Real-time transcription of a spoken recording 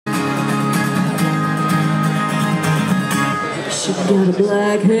She's got a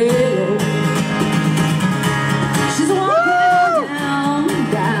black halo. She's walking down,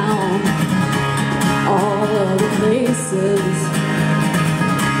 down all of the places.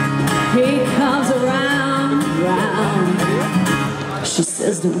 He comes around, round. She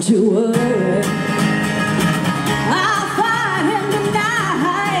says, don't you worry, I'll find him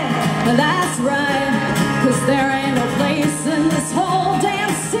tonight. That's right, 'cause there ain't no place in this whole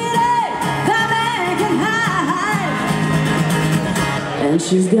damn city that man can hide. And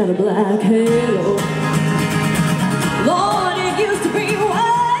she's got a black halo. Lord, it used to be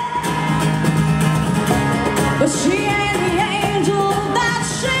white, but she ain't the angel that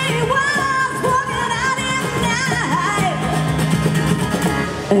she was walking out in night.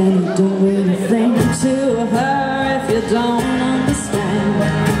 And you don't really think to her if you don't understand.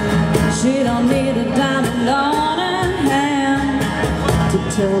 She don't need a diamond on her hand to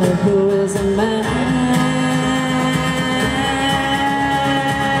tell her who is a man.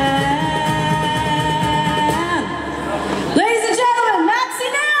 Ladies and gentlemen, Maxi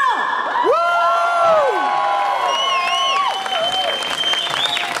now! Woo!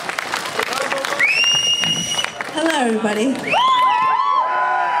 Hello, everybody.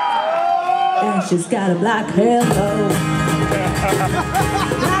 And she's got a black halo.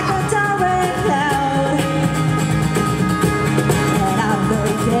 Like a direct cloud. And I'm the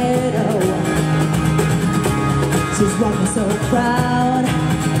ghetto. She's walking so proud.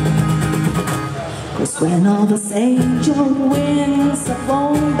 'Cause when all the angel winds are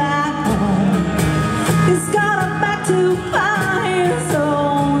blown back home, he's got her back to fire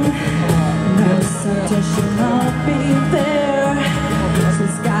zone. No certainty she'll not be there.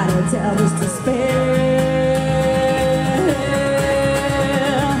 She's gotta tell us to spare.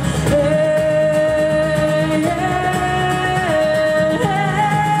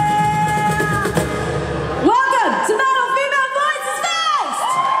 Welcome to Metal Female Voices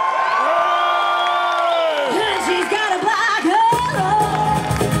Fest! And she's got a black halo.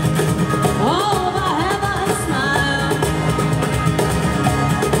 All the heavens smile.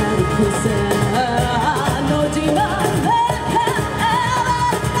 And a kiss in her heart, no demon that can ever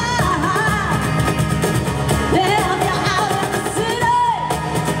hide. If you're out in the city,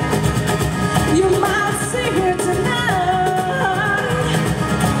 you might see her tonight.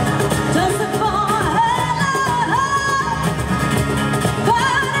 Just a for halo,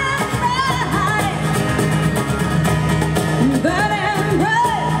 burning bright, burning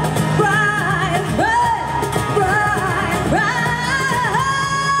bright, bright, bright, bright, bright.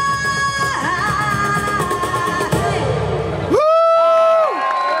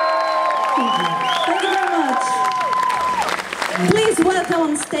 Thank you very much. Please welcome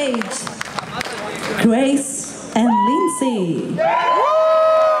on stage Grace and Lindsay.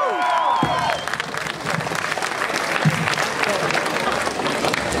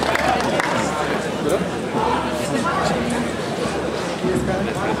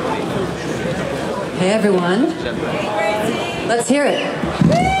 Hey everyone, let's hear it.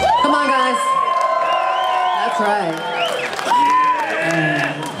 Come on guys. That's right.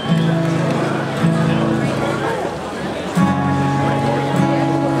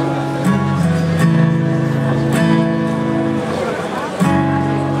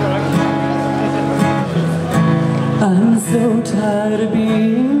 I'm so tired of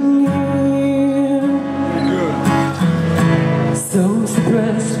being here, so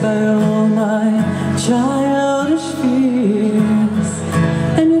suppressed by all my childish fears.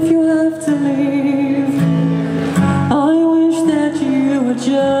 And if you have to leave, I wish that you would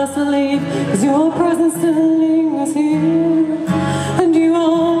just leave, 'cause your presence still lingers here. And you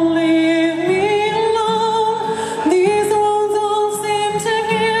won't leave me alone. These wounds don't seem to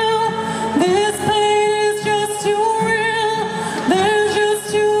heal. This pain is just too real. There's just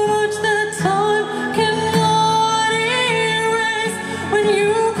too much that time cannot erase. When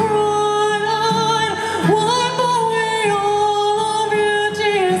you cry, I'd wipe away all of your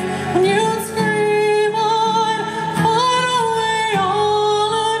tears. When you scream, I'd fight away all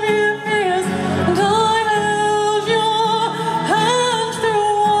of your fears. And I held your hand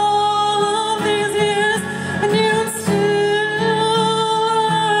through all of these years, and you'd still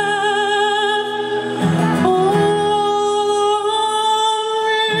have all of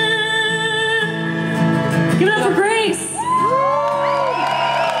me. Give it up for Grace.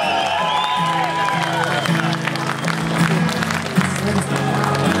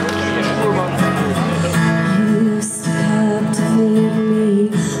 You used to captivate me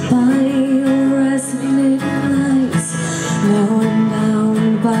by your resonating lights. Now I'm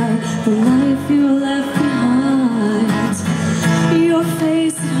bound by the life you left behind. Your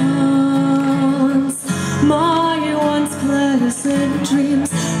face haunts my once pleasant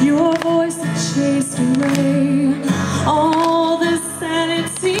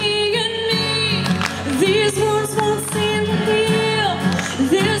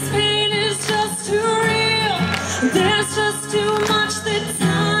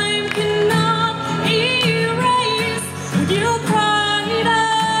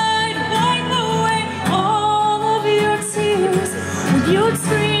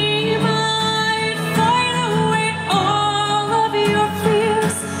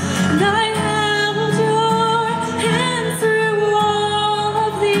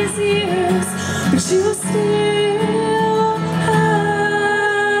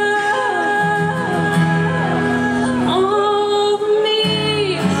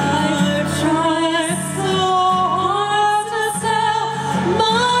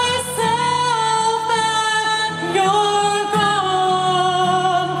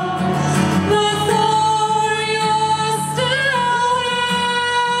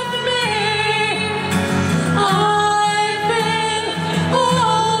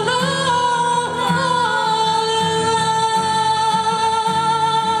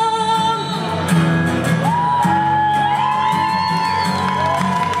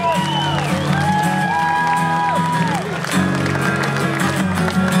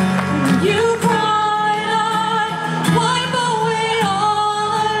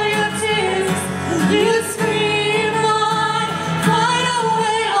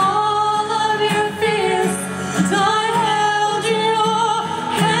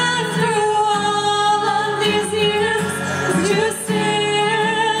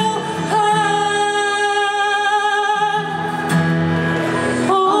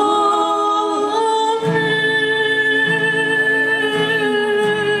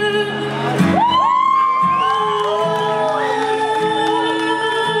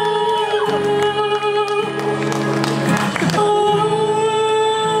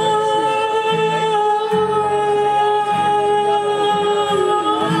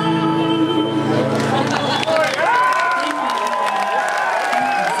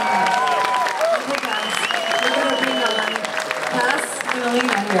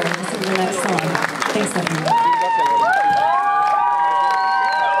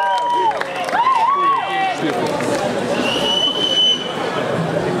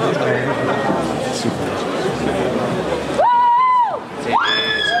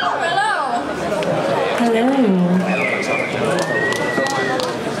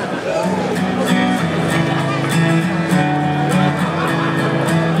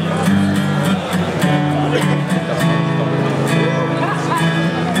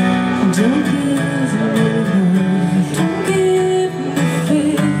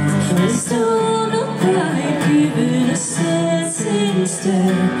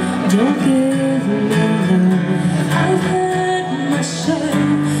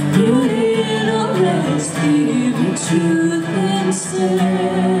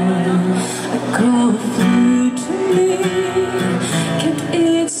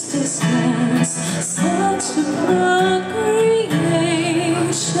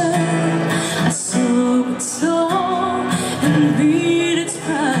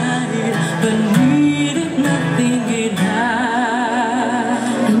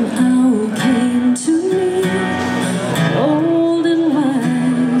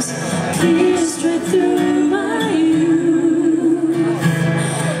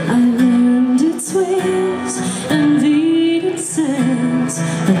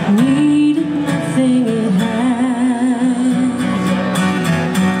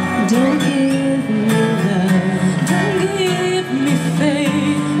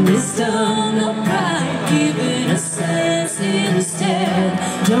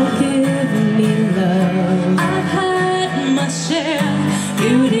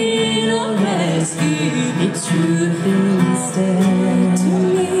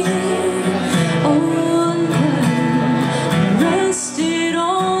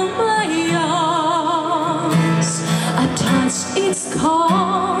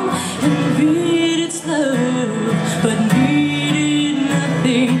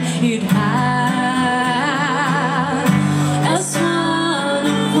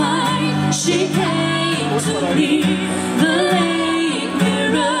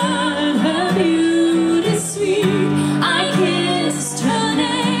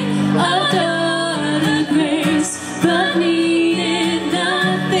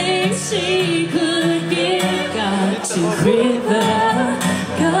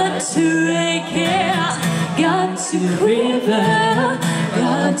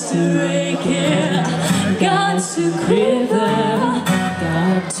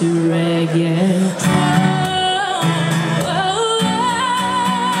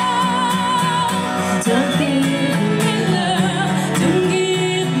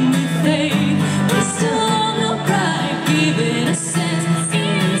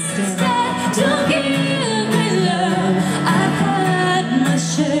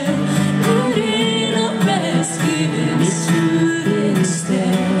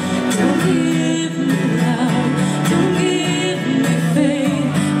Don't give me love, don't give me faith.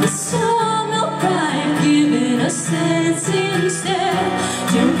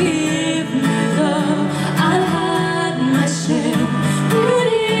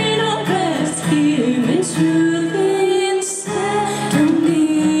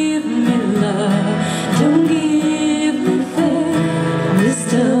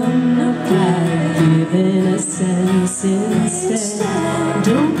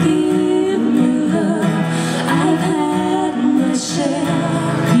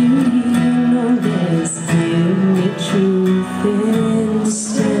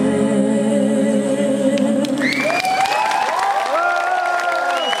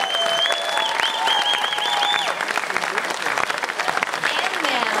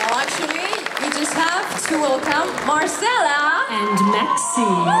 welcome Marcela and Maxi.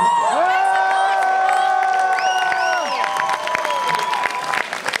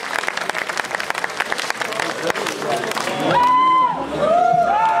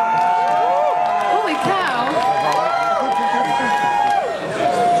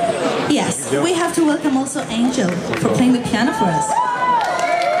 Yes, we have to welcome also Angel for playing the piano for us.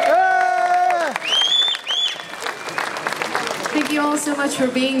 Thank you all so much for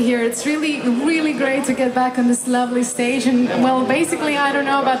being here. It's really great to get back on this lovely stage. And well, basically, I don't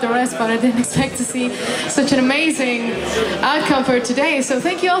know about the rest, but I didn't expect to see such an amazing outcome for today. So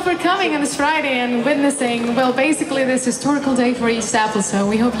thank you all for coming on this Friday and witnessing, well, basically this historical day for East Apple. So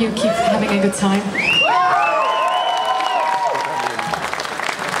we hope you keep having a good time.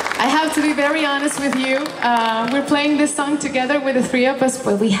 I have to be very honest with you. We're playing this song together with the three of us,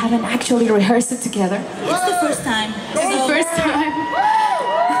 but we haven't actually rehearsed it together. It's the first time. It's the first time.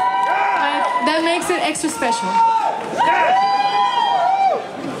 But that makes it extra special.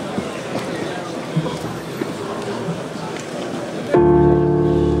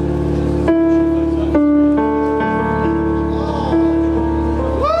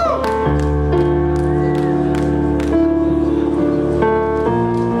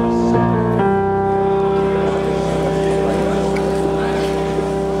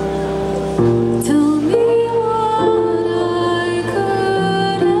 Tell me what I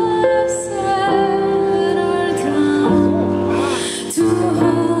could have said or done.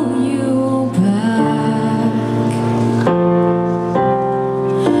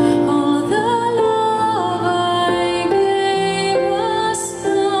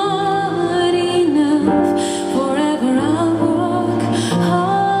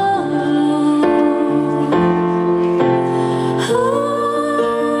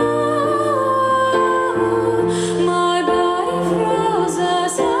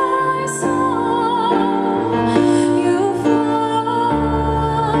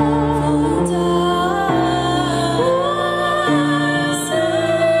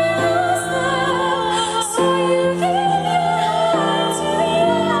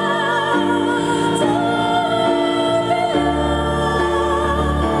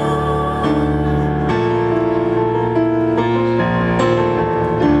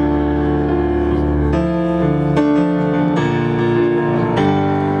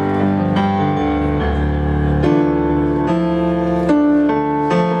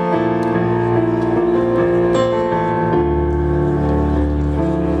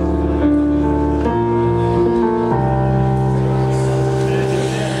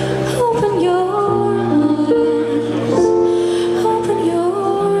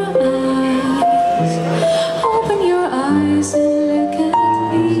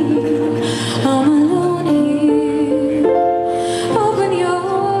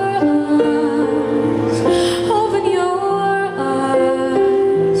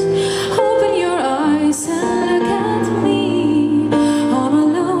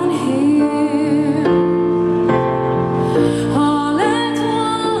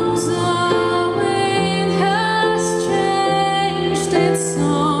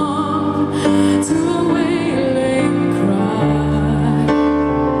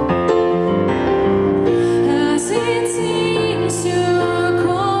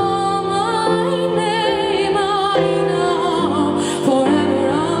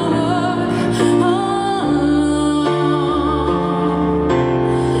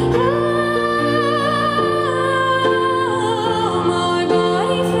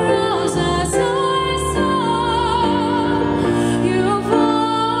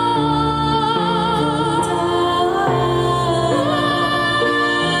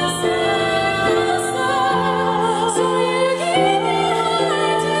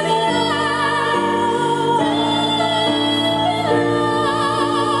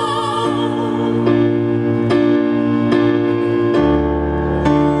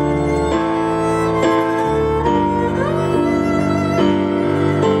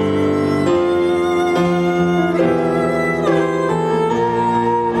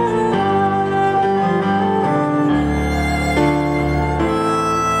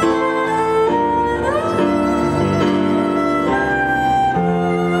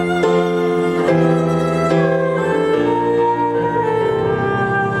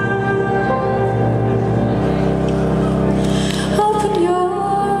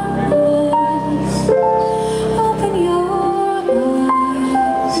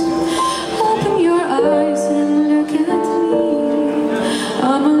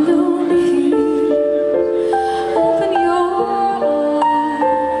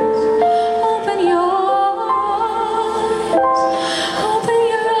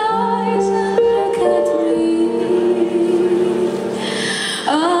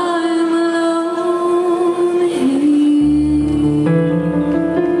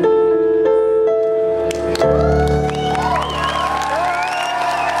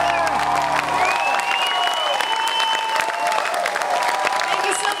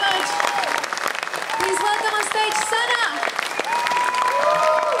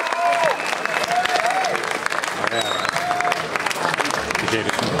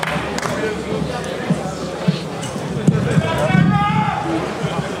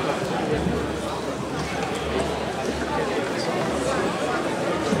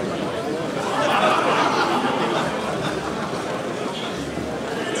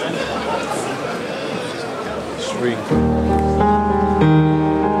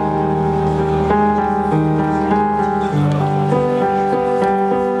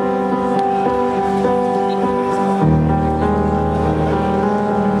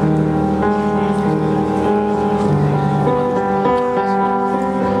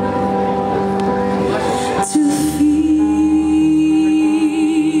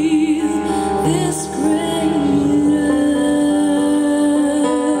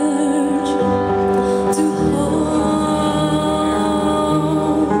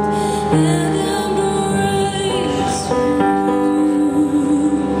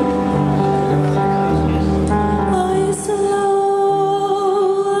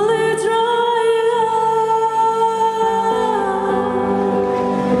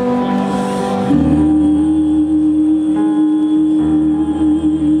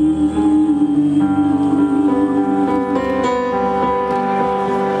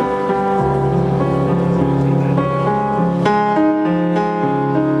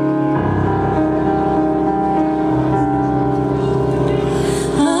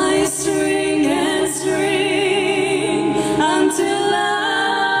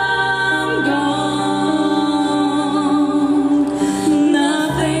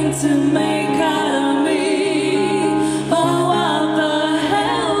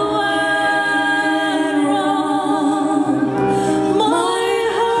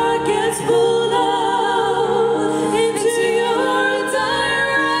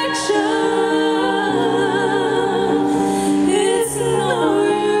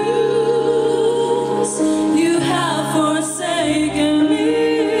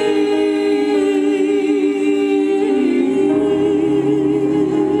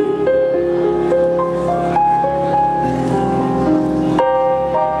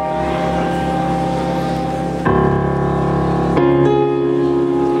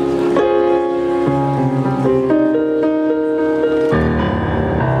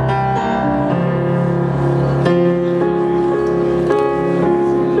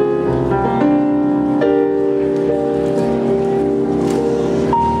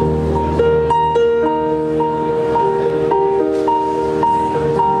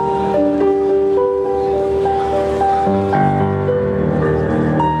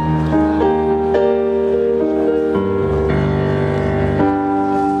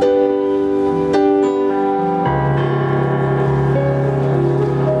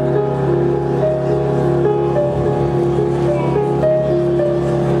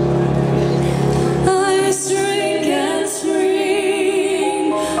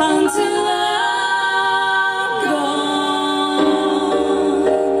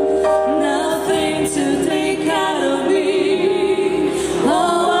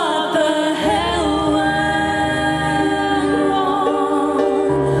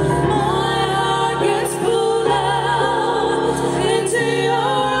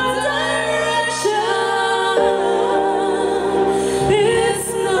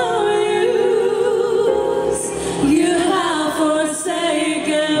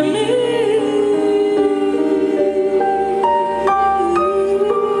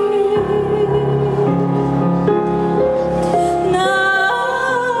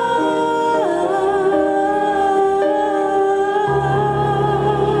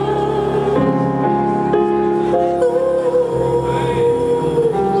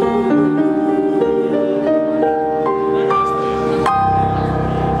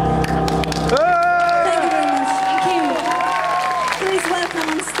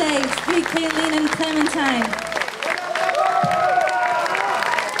 Lynne and Clémentine.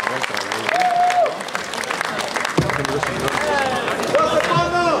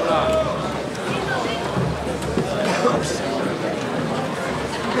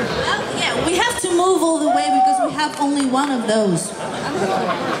 Well, yeah, we have to move all the way because we have only one of those.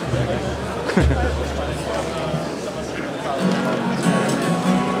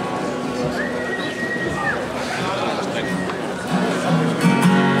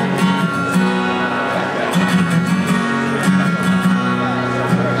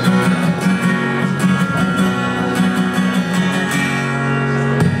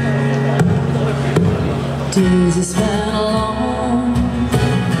 Days you spend alone,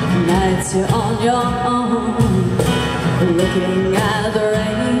 nights you're on your own, looking at the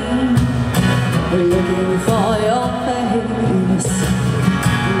rain, looking for your face,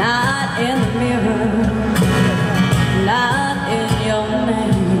 not in the mirror, not in your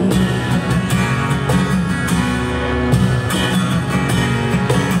name.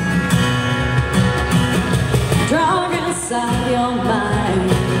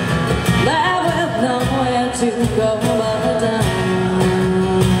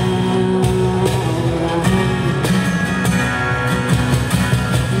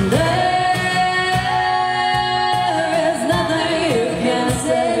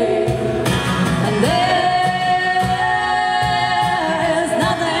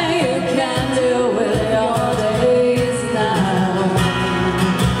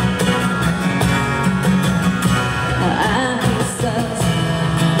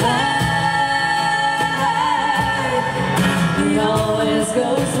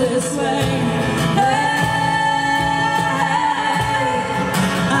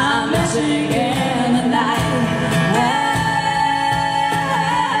 vanishing in the night.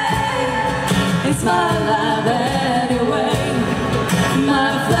 Hey, it's my life anyway, my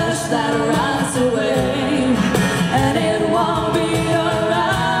flesh that runs away, and it won't be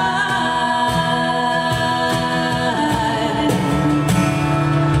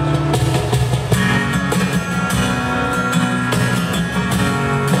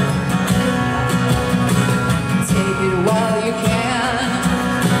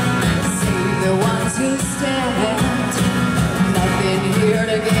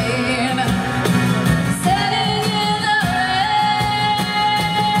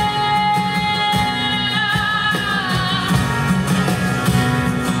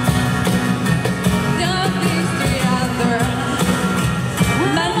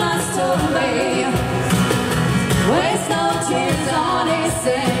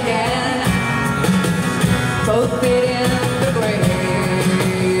both bit in the grave.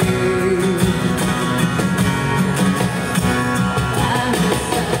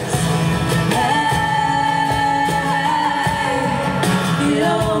 Hey, it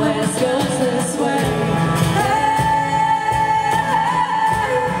always goes this way. Hey,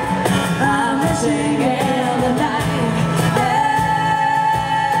 I'm wishing in the night. Hey,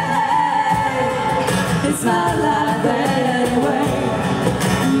 it's my life anyway,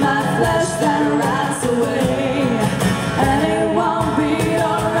 my flesh that rides away. And it won't be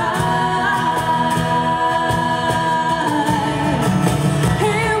alright.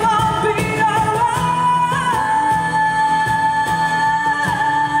 It won't be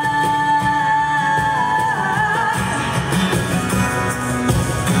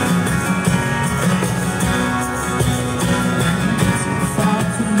Too far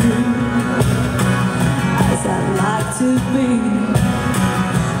from you, as I'd like to be.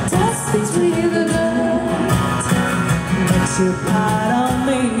 Dust between the dirt, makes you part on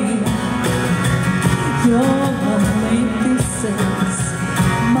me. Your lonely pieces,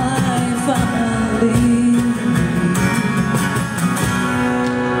 my family.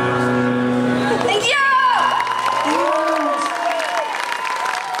 Thank you!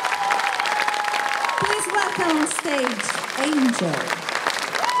 Please welcome on stage, Angel.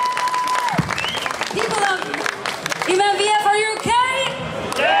 People of MFVF, are you okay?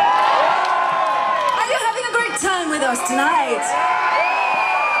 Are you having a great time with us tonight?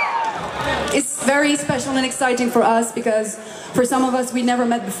 It's very special and exciting for us because for some of us we never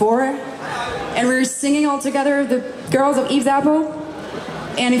met before, and we're singing all together, the girls of Wieze Belgium.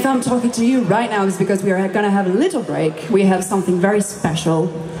 And if I'm talking to you right now, it's because we are gonna have a little break. We have something very special.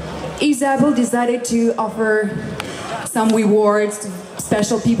 Wieze Belgium decided to offer some rewards to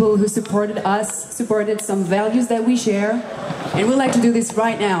special people who supported us, supported some values that we share, and we'd like to do this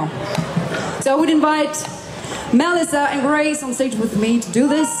right now. So I would invite Melissa and Grace on stage with me to do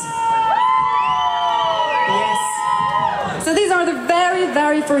this. Yes. So these are the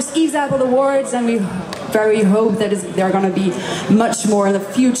very first Wieze Belgium Awards, and we very hope that there are going to be much more in the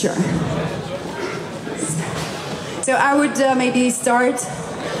future. So I would maybe start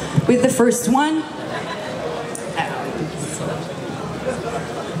with the first one.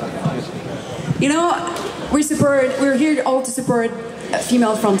 You know, we're here all to support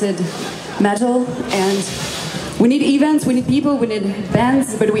female-fronted metal, and we need events, we need people, we need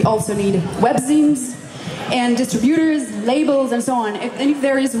bands, but we also need webzines and distributors, labels, and so on. And if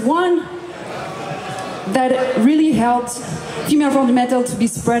there is one that really helped female-fronted metal to be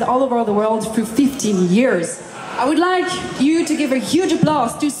spread all over the world for 15 years, I would like you to give a huge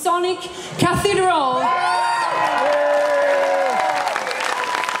applause to Sonic Cathedral.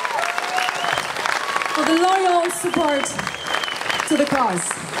 For the loyal support to the cause.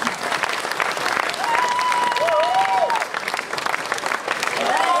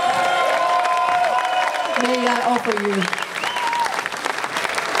 May I offer you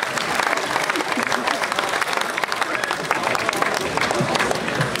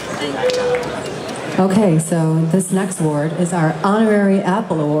Okay, so this next award is our Honorary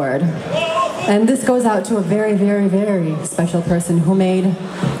Apple Award. And this goes out to a very special person who made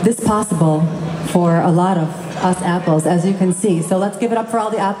this possible for a lot of us apples, as you can see. So let's give it up for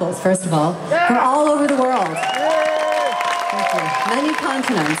all the apples, first of all, from all over the world. Thank you. Many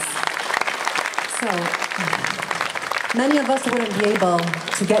continents. So, many of us wouldn't be able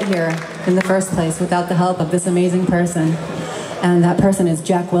to get here in the first place without the help of this amazing person. And that person is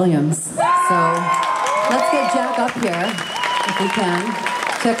Jack Williams. So, let's get Jack up here, if we can,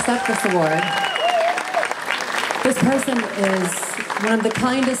 to accept this award. This person is one of the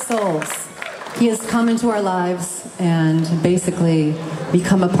kindest souls. He has come into our lives and basically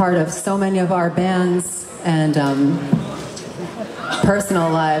become a part of so many of our bands, and personal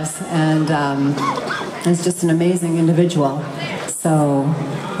lives, and is just an amazing individual. So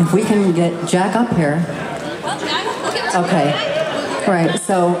if we can get Jack up here. Okay. All right,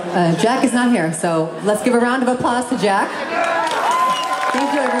 so Jack is not here, so let's give a round of applause to Jack.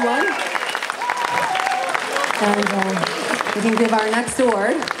 Thank you, everyone. And we can give our next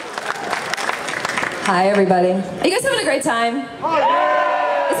award. Hi, everybody. Are you guys having a great time?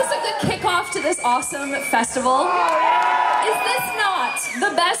 Is this a good kickoff to this awesome festival? Is this not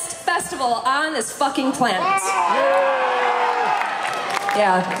the best festival on this fucking planet?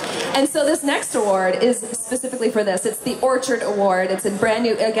 Yeah. And so this next award is specifically for this. It's the Orchard Award. It's a brand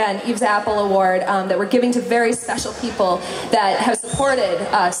new, again, Eve's Apple Award that we're giving to very special people that have supported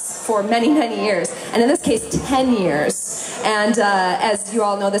us for many, many years. And in this case, 10 years. And as you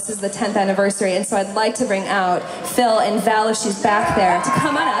all know, this is the 10th anniversary. And so I'd like to bring out Phil and Val, if she's back there, to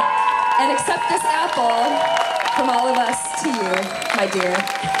come on up and accept this apple from all of us to you, my dear.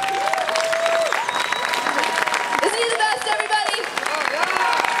 Isn't he the best, everybody?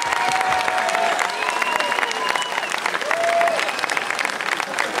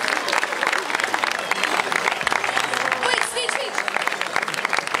 Wait, speech.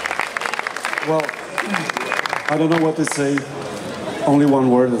 Well, I don't know what to say. Only one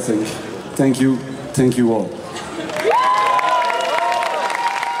word, I think. Thank you all.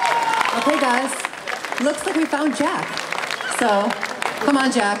 Okay, guys. Looks like we found Jack. So, come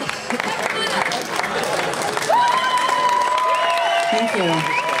on, Jack. Thank you.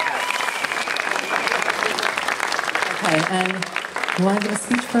 Okay, and you want to give a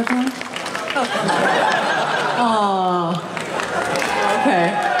speech for everyone? Oh. Okay.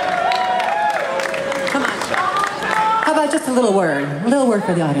 Come on. How about just a little word? A little word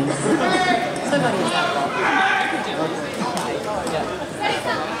for the audience.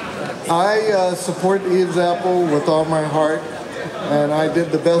 I support Eve's Apple with all my heart, and I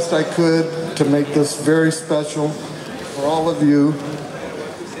did the best I could to make this very special for all of you.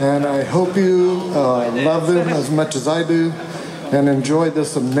 And I hope you love them as much as I do and enjoy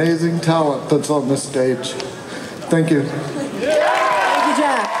this amazing talent that's on this stage. Thank you. Thank you,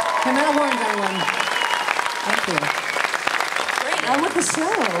 Jack. Come out horns, everyone. Thank you. Great, on with the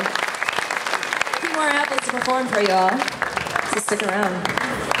show. A few more apples to perform for y'all, so stick around.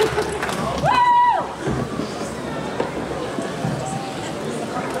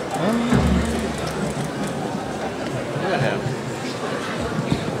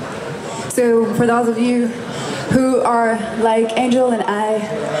 So for those of you who are like Angel and I,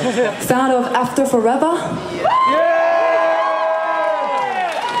 fan of After Forever,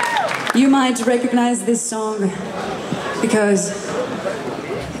 you might recognize this song because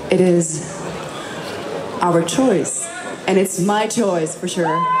it is our choice, and it's my choice for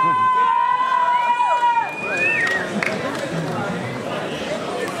sure.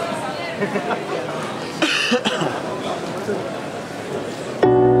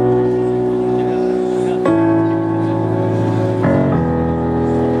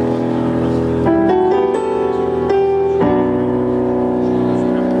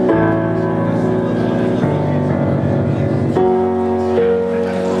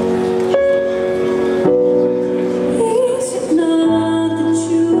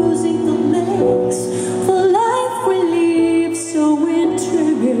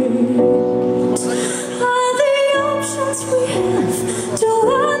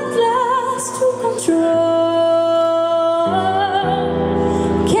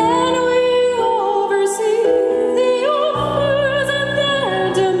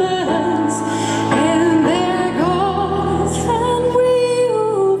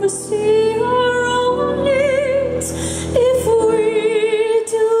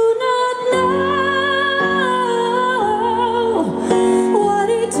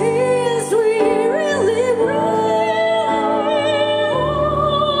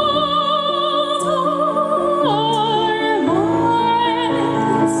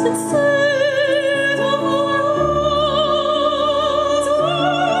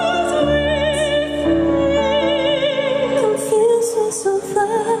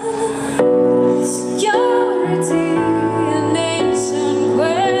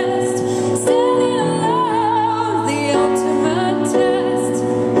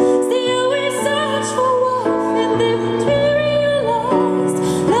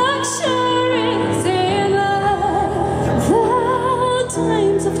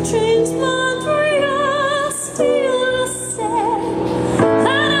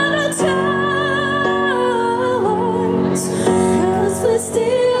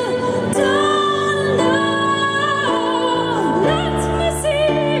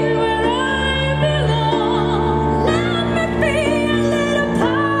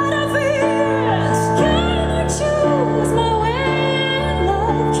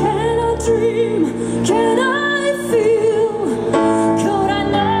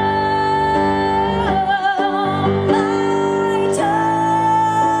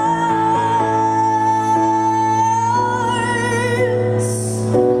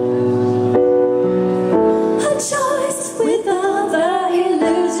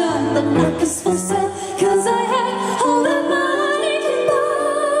 just for sale, 'cause I had all the money can buy.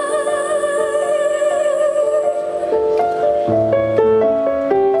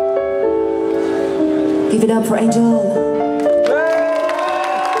 Give it up for Angel.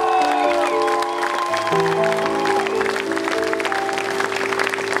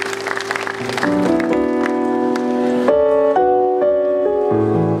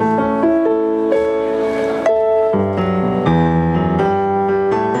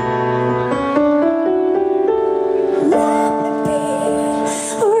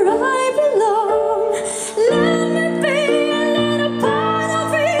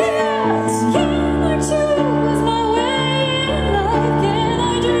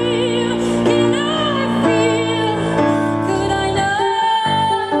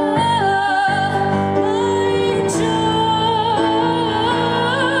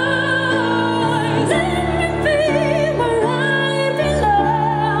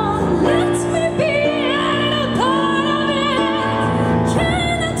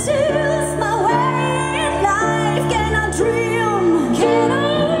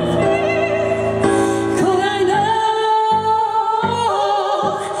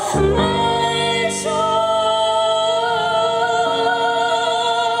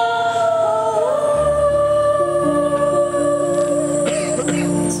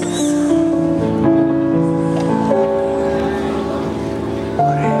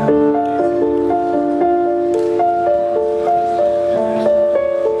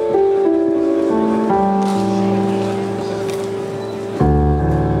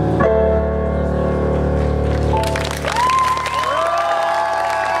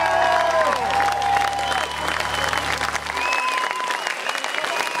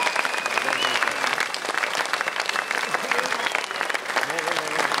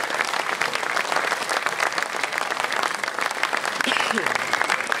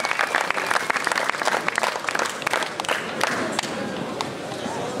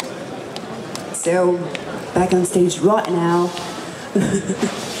 So, back on stage right now.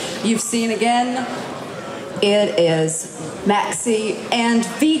 You've seen again, it is Maxi and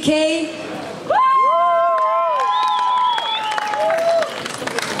VK.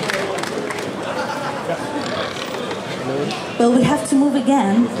 Well, we have to move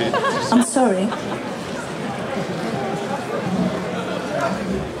again. I'm sorry.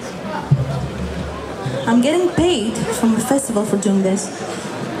 I'm getting paid from the festival for doing this,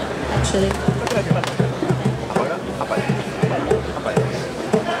 actually.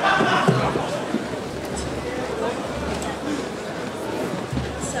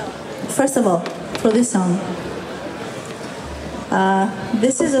 First of all, for this song.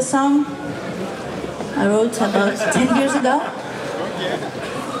 This is a song I wrote about 10 years ago.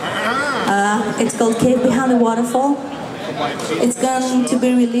 It's called Cave Behind the Waterfall. It's going to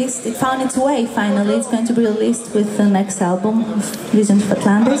be released, it found its way finally, it's going to be released with the next album, Visions of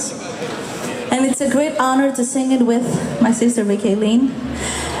Atlantis. And it's a great honor to sing it with my sister VK Lynne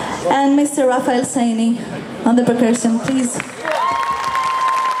and Mr. Raphael Saini on the percussion, please.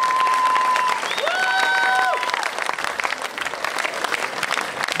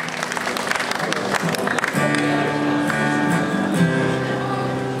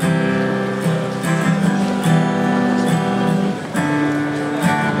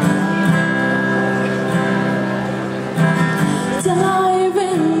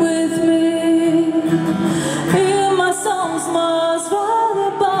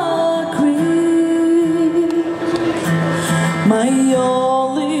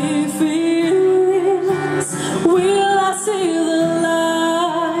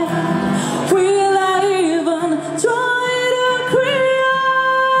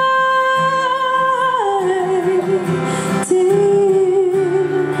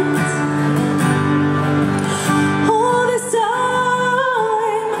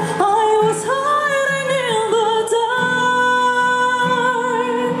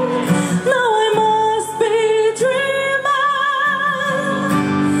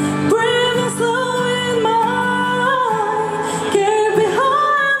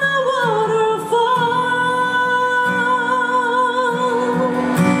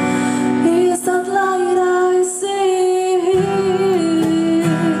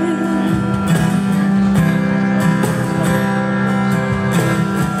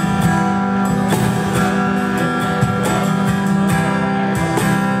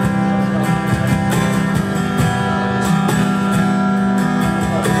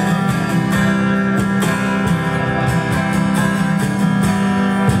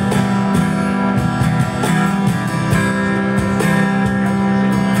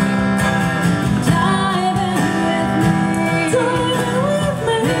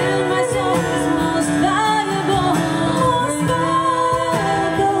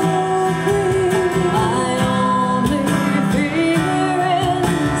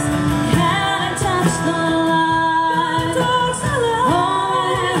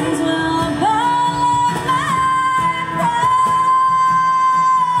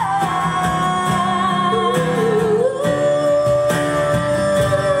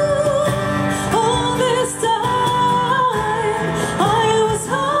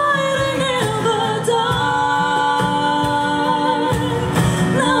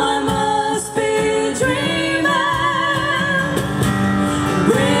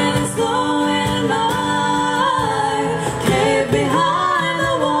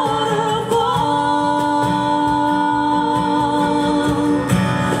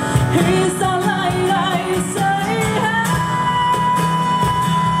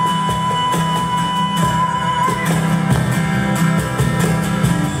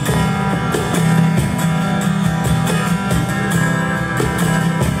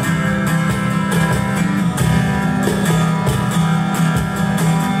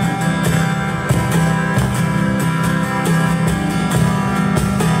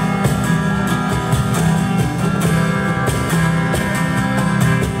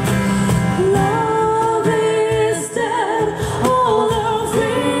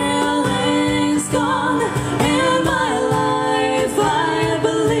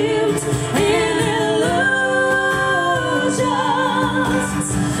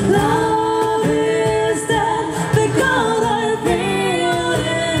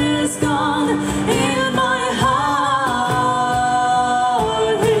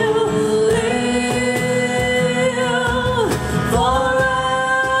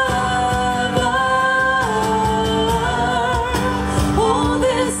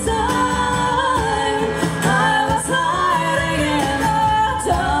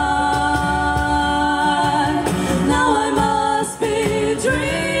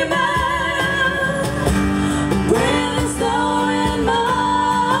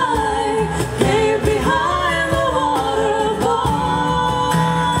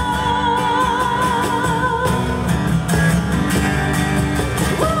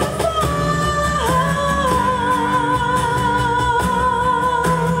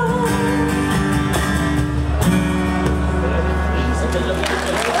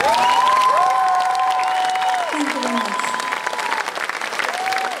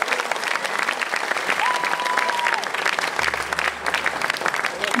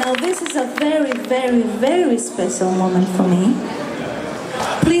 very, very special moment for me.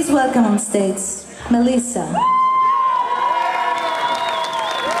 Please welcome on stage, Melissa.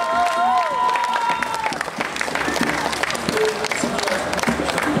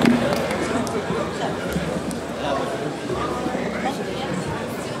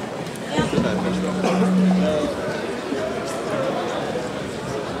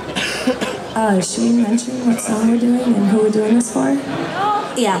 Should we mention what song we're doing and who we're doing this for?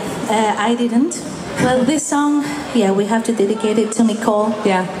 Yeah, I didn't. Well, this song, yeah, we have to dedicate it to Nicole.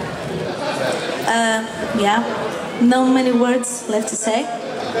 Yeah. Yeah, no many words left to say.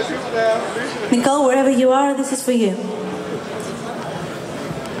 Nicole, wherever you are, this is for you.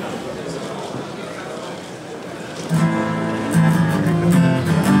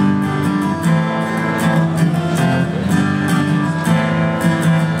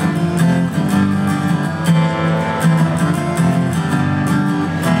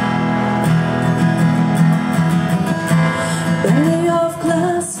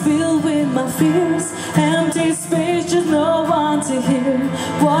 Empty space, just no one to hear.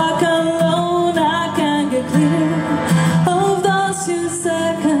 Walk alone, I can't get clear of those 2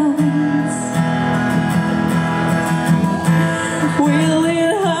 seconds. Will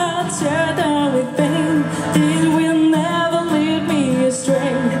it hurt, tear down with pain? It will never lead me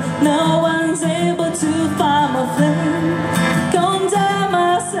astray. No one's able to find my flame. Condemn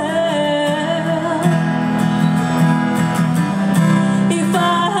myself. If I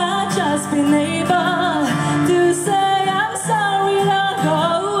had just been able to say I'm sorry, I'll go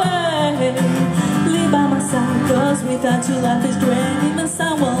away. Live by my side, cause without you life is great. Even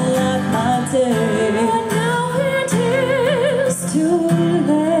someone like my day. But now it is too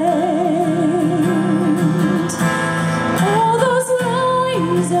late. All those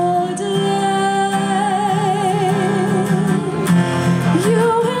lines are delayed. You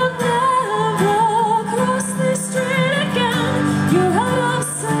will never cross the street again. You're out of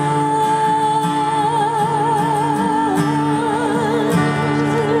sight.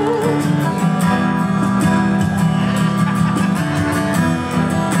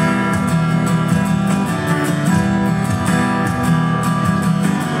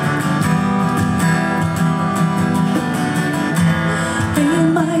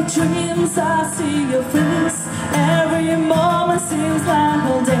 In my dreams I see your face. Every moment seems like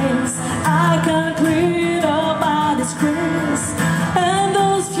whole days. I can't clean up my disgrace. And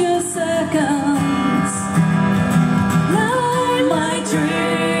those few seconds like my dreams.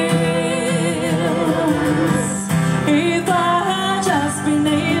 If I had just been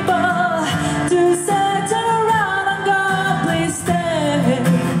able to set around and go, please stay.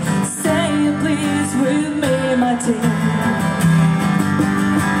 Stay please with me, my dear.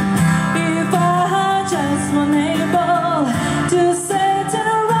 If I had just been able to sit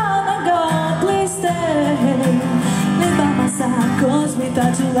around and go, please stay. Live by my side, cause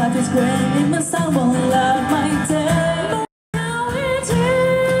without you life is great. Even someone like my day. But now it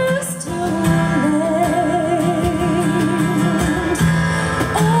is too late.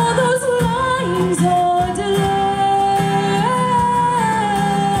 All those lines are delayed.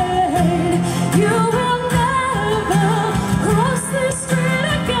 You will never cross the street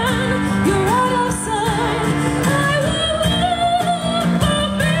again. You're out of sight. I will never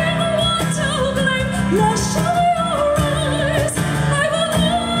be the one to blame. Let's show your eyes. I will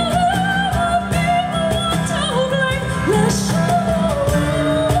never be the one to blame. Let's show your eyes.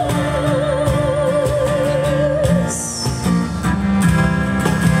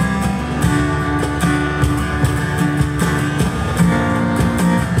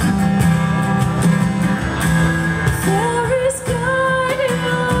 Fairies guide you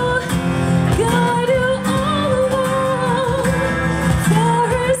all along.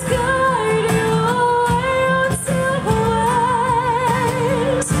 Fairies guide you away on silver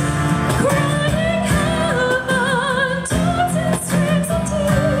waves, crying heaven, towards its streams of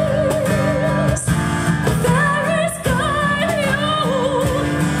tears. Fairies guide you all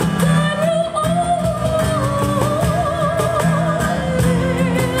along.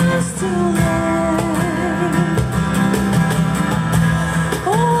 It's too late.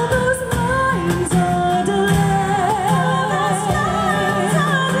 All those lines are delayed.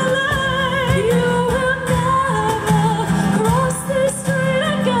 You will never cross the street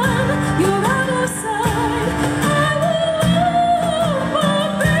again. You're out of sight. I will never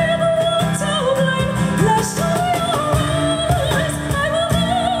be the one to blame. Let's show your eyes. I will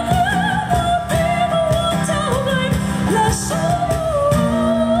never be the one to blame. Let's show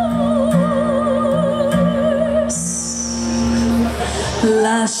yours.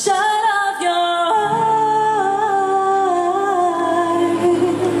 Last shot of your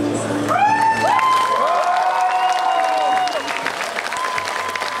eyes.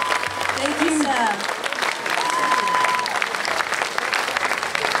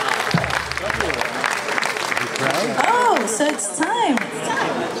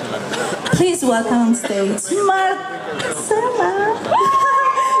 Please welcome on stage Marcela.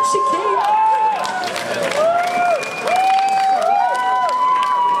 She came.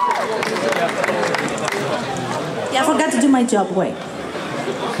 Yeah, I forgot to do my job. Wait.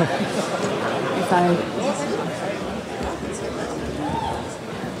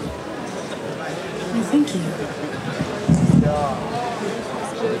 Thank you.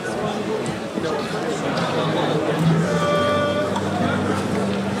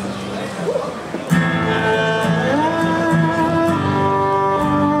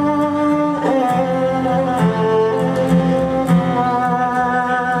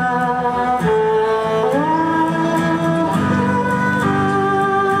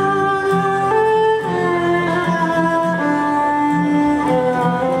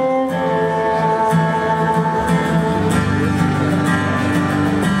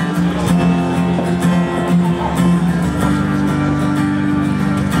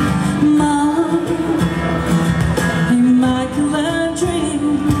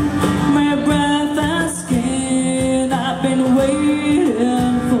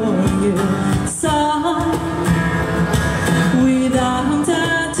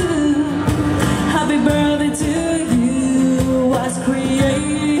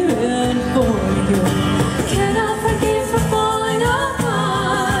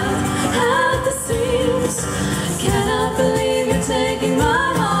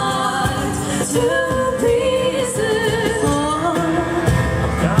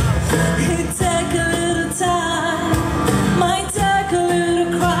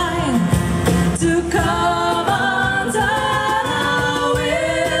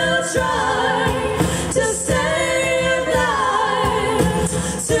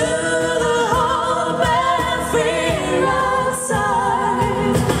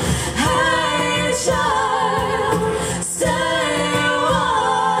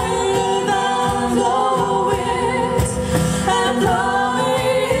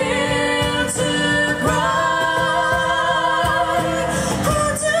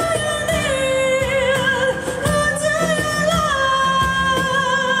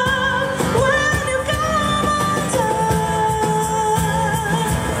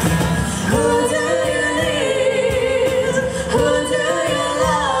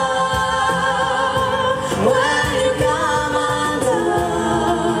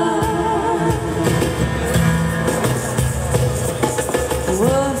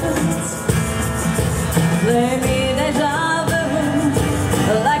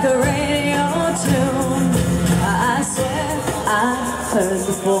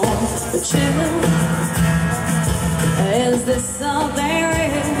 Is this something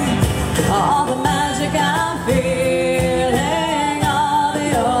real? All the magic I'm feeling, all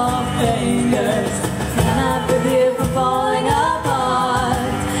the old fingers cannot prevent from falling apart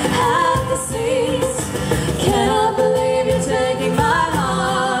at the seams. Cannot believe you're taking my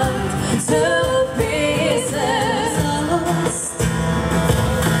heart to pieces. Lost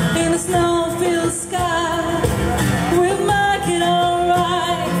in the snow-filled sky, we'll make it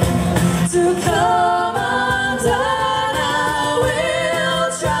alright to come.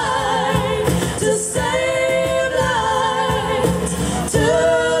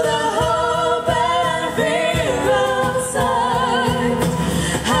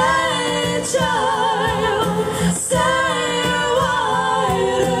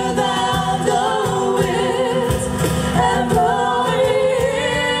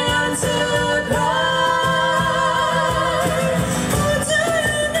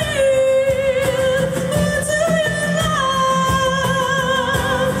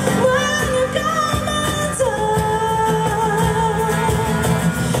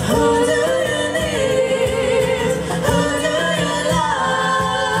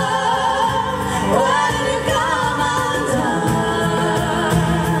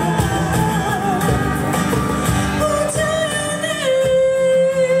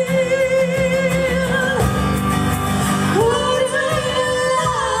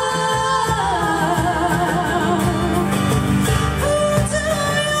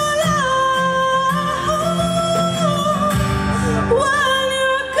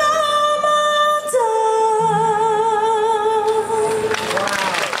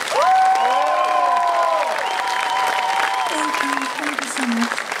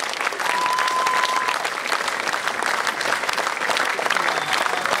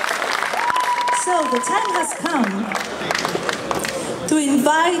 The time has come to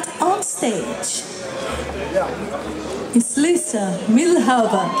invite on stage Miss Lisa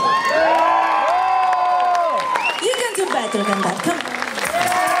Milhauber. You can do better than that. Come on.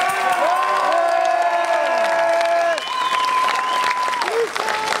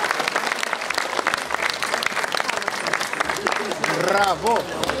 Bravo.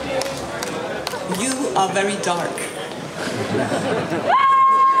 You are very dark.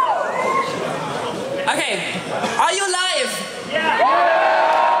 Okay, are you alive? Yeah.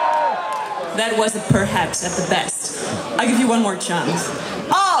 That was a perhaps at the best. I'll give you one more chance.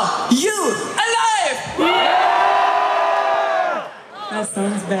 Are you alive? Yeah. That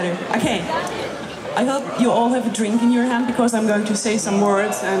sounds better. Okay. I hope you all have a drink in your hand because I'm going to say some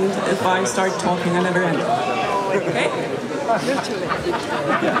words, and if I start talking, I never end. Okay?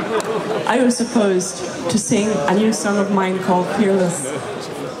 I was supposed to sing a new song of mine called Fearless.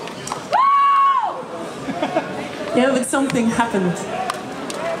 Yeah, but something happened.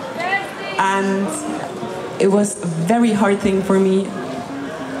 And it was a very hard thing for me.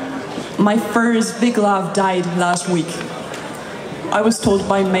 My first big love died last week. I was told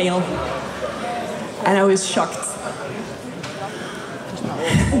by mail. And I was shocked.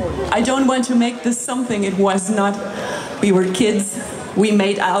 I don't want to make this something it was not. We were kids, we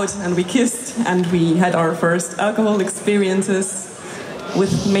made out and we kissed, and we had our first alcohol experiences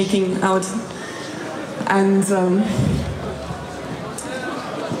with making out. And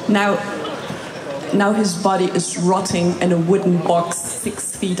now his body is rotting in a wooden box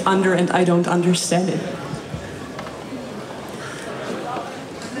 6 feet under, and I don't understand it.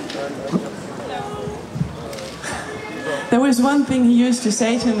 There was one thing he used to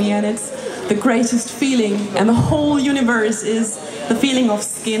say to me, and it's the greatest feeling in the whole universe is the feeling of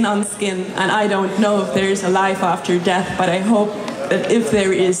skin on skin. And I don't know if there is a life after death, but I hope that if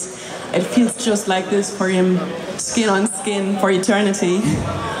there is, it feels just like this for him, skin on skin for eternity.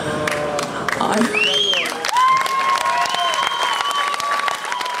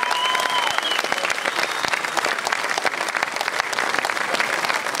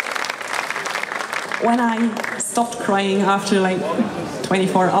 When I stopped crying after like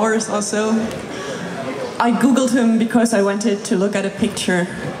 24 hours or so, I googled him because I wanted to look at a picture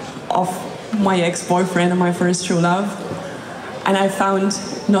of my ex-boyfriend and my first true love, and I found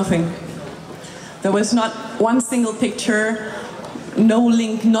nothing. There was not one single picture, no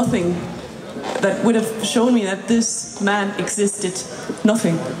link, nothing that would have shown me that this man existed.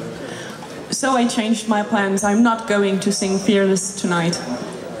 Nothing. So I changed my plans. I'm not going to sing Fearless tonight.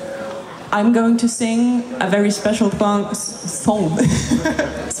 I'm going to sing a very special song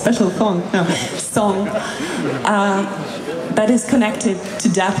that is connected to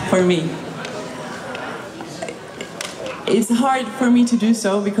death for me. It's hard for me to do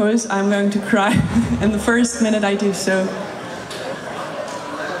so because I'm going to cry in the first minute I do so.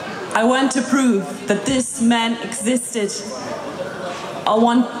 I want to prove that this man existed. I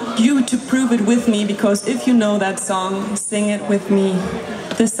want you to prove it with me, because if you know that song, sing it with me.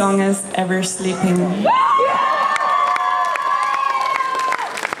 The song is Ever Sleeping.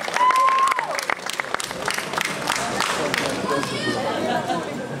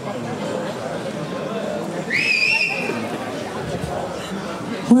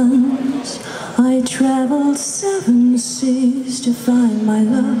 Once I traveled 7 seas to find my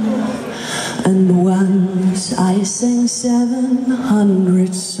love, and once I sang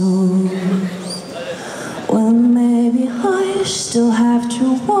 700 songs. Well, maybe I still have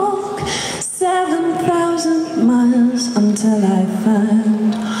to walk 7,000 miles until I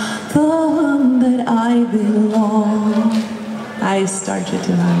find the one that I belong. I started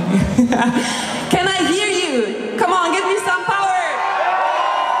to lie. Can I hear you? Come on, give me some power.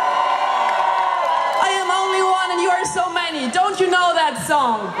 I am only one and you are so many. Don't you know that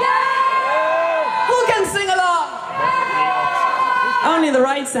song? Yeah! Who can sing along? Yeah! Only the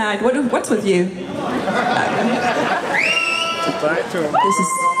right side. What's with you? This is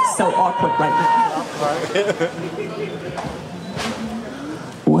so awkward right now.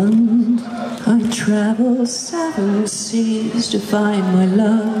 Once I traveled 7 seas to find my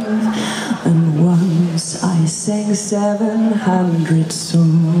love, and once I sang 700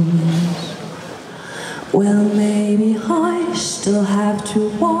 songs. Well, maybe I still have to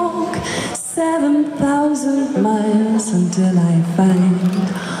walk 7,000 miles until I find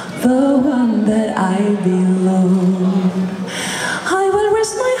the one that I belong. I will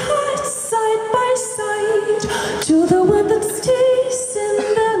rest my heart side by side to the one that stays in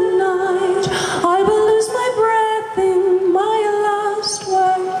the night. I will lose my breath in my last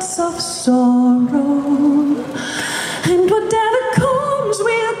words of sorrow. And whatever comes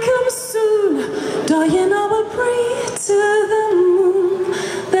will come soon. Dying, I will pray to the moon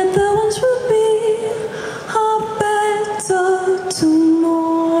that the ones will be a better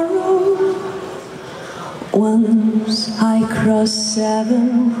tomorrow. Once I crossed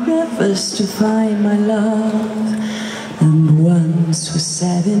 7 rivers to find my love, and once for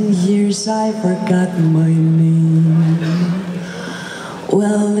 7 years I forgot my name.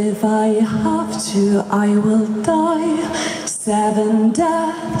 Well, if I have to, I will die 7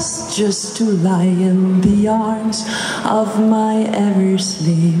 deaths just to lie in the arms of my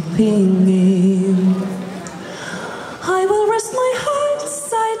ever-sleeping aim. I will rest my heart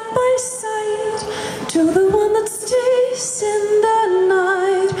side by side to the one that stays in the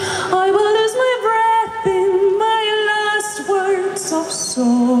night. I will lose my breath in my last words of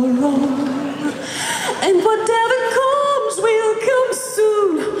sorrow. And whatever comes will come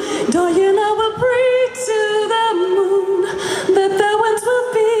soon. Dying, I will pray to the moon that there once will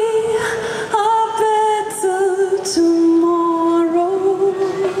be a better tomorrow.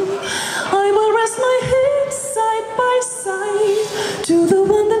 I will rest my head side by side to the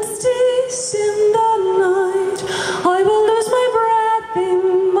one that stays in the night. I will lose my breath in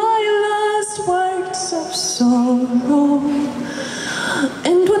my last words of sorrow.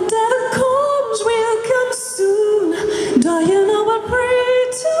 And whatever comes will come soon. Dying, I will pray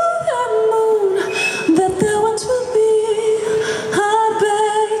to the moon that there once will be a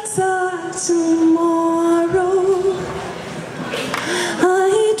better tomorrow. I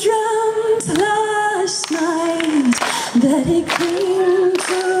dreamt last night that he came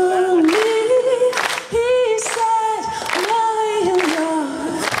to me. He said, my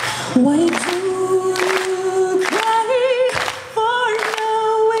love, why do you cry? For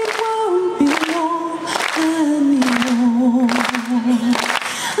now it won't be long anymore.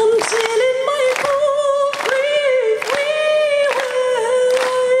 Until in my cold grave we will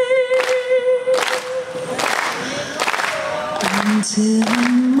lie. Until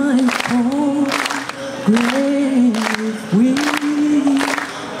in my cold grave we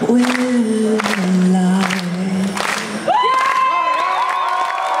will lie.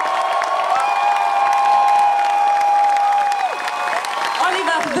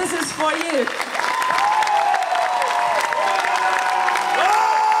 Oliver, this is for you.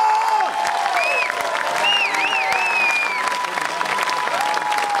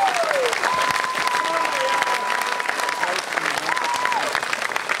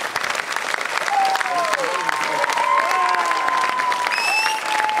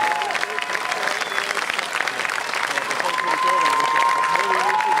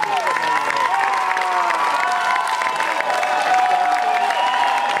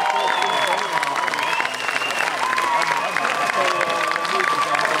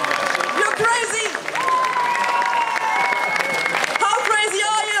 You're crazy! How crazy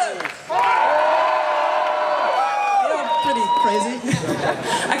are you? You're pretty crazy.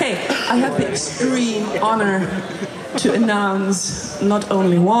 Okay, I have the extreme honor to announce not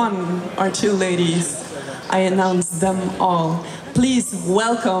only one or two ladies, I announce them all. Please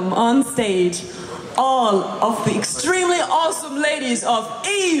welcome on stage all of the extremely awesome ladies of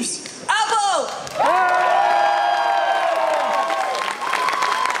Wieze Belgium!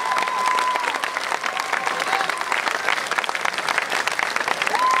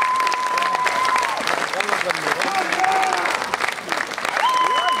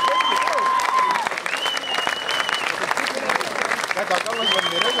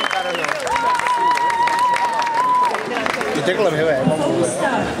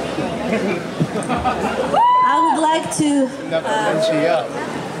 I would like to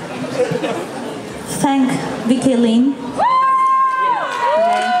thank Lynne.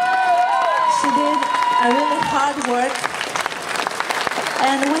 She did a really hard work.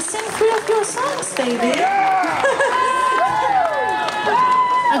 And we sing 3 of your songs, baby.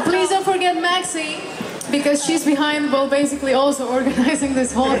 And please don't forget Maxi, because she's behind, well, basically also organizing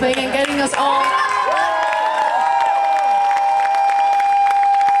this whole thing and getting us all.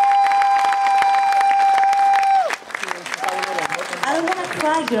 I don't want to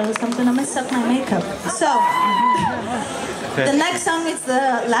cry, girls. I'm gonna mess up my makeup. So, the next song is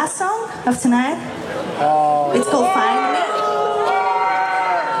the last song of tonight. It's called Finally.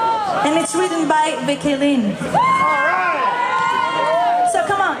 And it's written by Lynne.